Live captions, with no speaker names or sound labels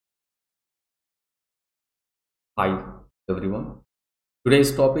Hi everyone.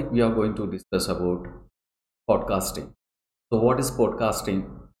 Today's topic we are going to discuss about podcasting. So what is podcasting?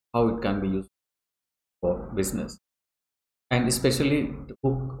 How it can be used for business, and especially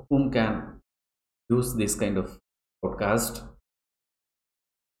whom can use this kind of podcast?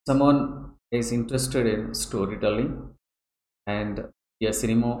 Someone is interested in storytelling and a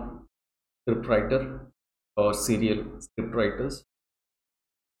cinema script writer or serial script writers,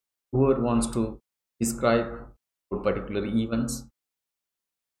 whoever wants to describe what particular events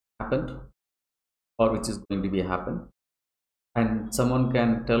happened or which is going to be happen, and someone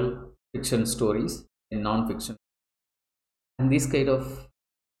can tell fiction stories in non-fiction, and these kind of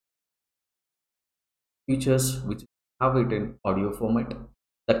features which have it in audio format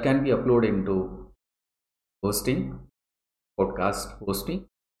that can be uploaded into hosting, podcast hosting,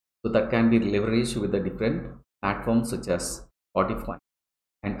 so that can be leveraged with the different platforms such as Spotify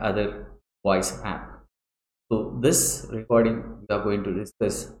and other voice app. So this recording we are going to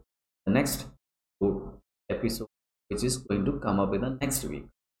discuss the next episode, which is going to come up in the next week.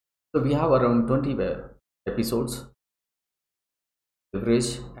 So we have around 20 episodes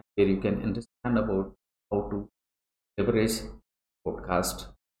leverage, where you can understand about how to leverage podcast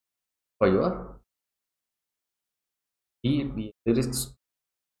for your, be a lyrics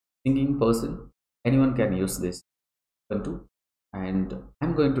singing person. Anyone can use this too, and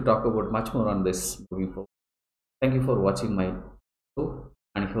I'm going to talk about much more on this moving forward. Thank you for watching my show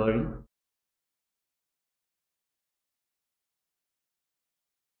and hearing.